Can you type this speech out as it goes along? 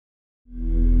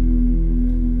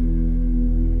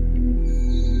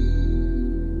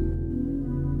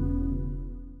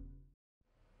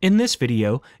In this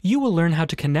video, you will learn how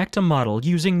to connect a model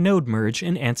using node merge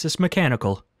in ANSYS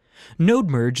Mechanical. Node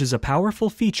merge is a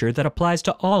powerful feature that applies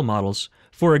to all models,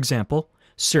 for example,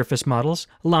 surface models,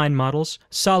 line models,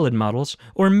 solid models,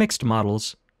 or mixed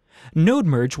models. Node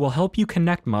merge will help you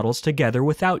connect models together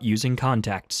without using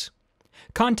contacts.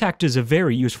 Contact is a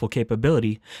very useful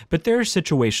capability, but there are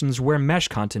situations where mesh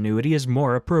continuity is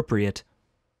more appropriate.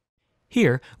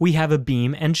 Here, we have a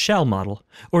beam and shell model,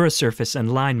 or a surface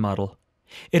and line model.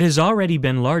 It has already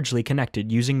been largely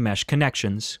connected using mesh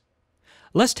connections.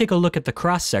 Let's take a look at the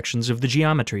cross-sections of the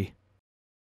geometry.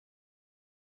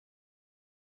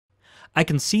 I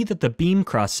can see that the beam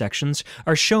cross-sections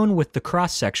are shown with the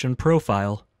cross-section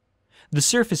profile. The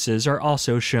surfaces are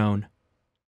also shown.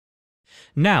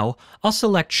 Now, I'll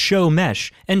select Show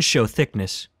Mesh and Show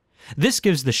Thickness. This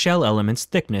gives the shell elements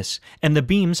thickness, and the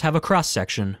beams have a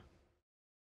cross-section.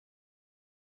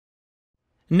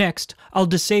 Next, I'll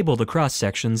disable the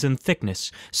cross-sections and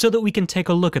thickness so that we can take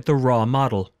a look at the raw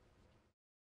model.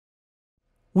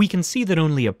 We can see that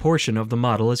only a portion of the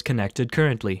model is connected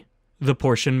currently, the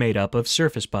portion made up of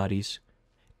surface bodies.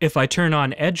 If I turn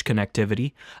on edge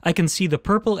connectivity, I can see the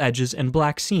purple edges and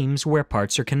black seams where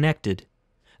parts are connected.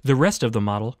 The rest of the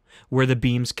model, where the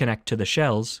beams connect to the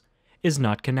shells, is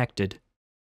not connected.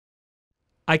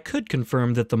 I could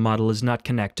confirm that the model is not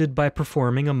connected by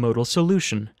performing a modal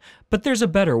solution, but there's a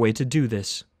better way to do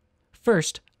this.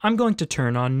 First, I'm going to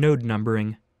turn on node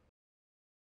numbering.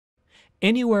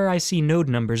 Anywhere I see node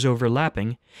numbers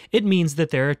overlapping, it means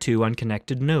that there are two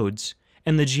unconnected nodes,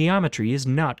 and the geometry is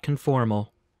not conformal.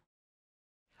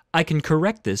 I can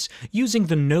correct this using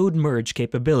the node merge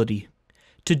capability.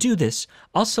 To do this,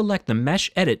 I'll select the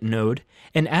Mesh Edit node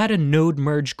and add a node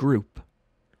merge group.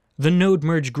 The node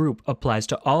merge group applies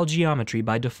to all geometry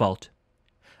by default.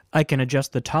 I can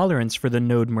adjust the tolerance for the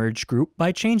node merge group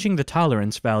by changing the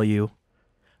tolerance value.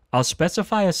 I'll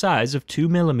specify a size of 2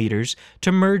 mm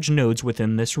to merge nodes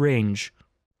within this range.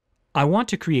 I want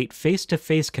to create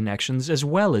face-to-face connections as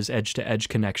well as edge-to-edge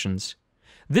connections.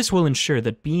 This will ensure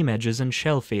that beam edges and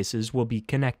shell faces will be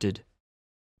connected.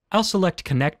 I'll select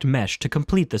Connect Mesh to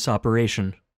complete this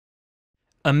operation.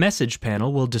 A message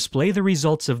panel will display the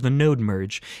results of the node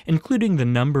merge, including the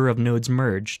number of nodes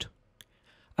merged.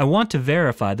 I want to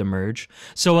verify the merge,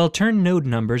 so I'll turn node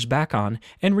numbers back on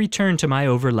and return to my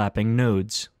overlapping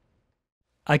nodes.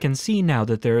 I can see now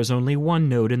that there is only one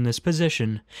node in this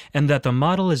position, and that the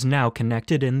model is now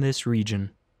connected in this region.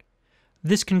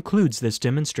 This concludes this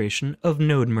demonstration of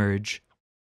node merge.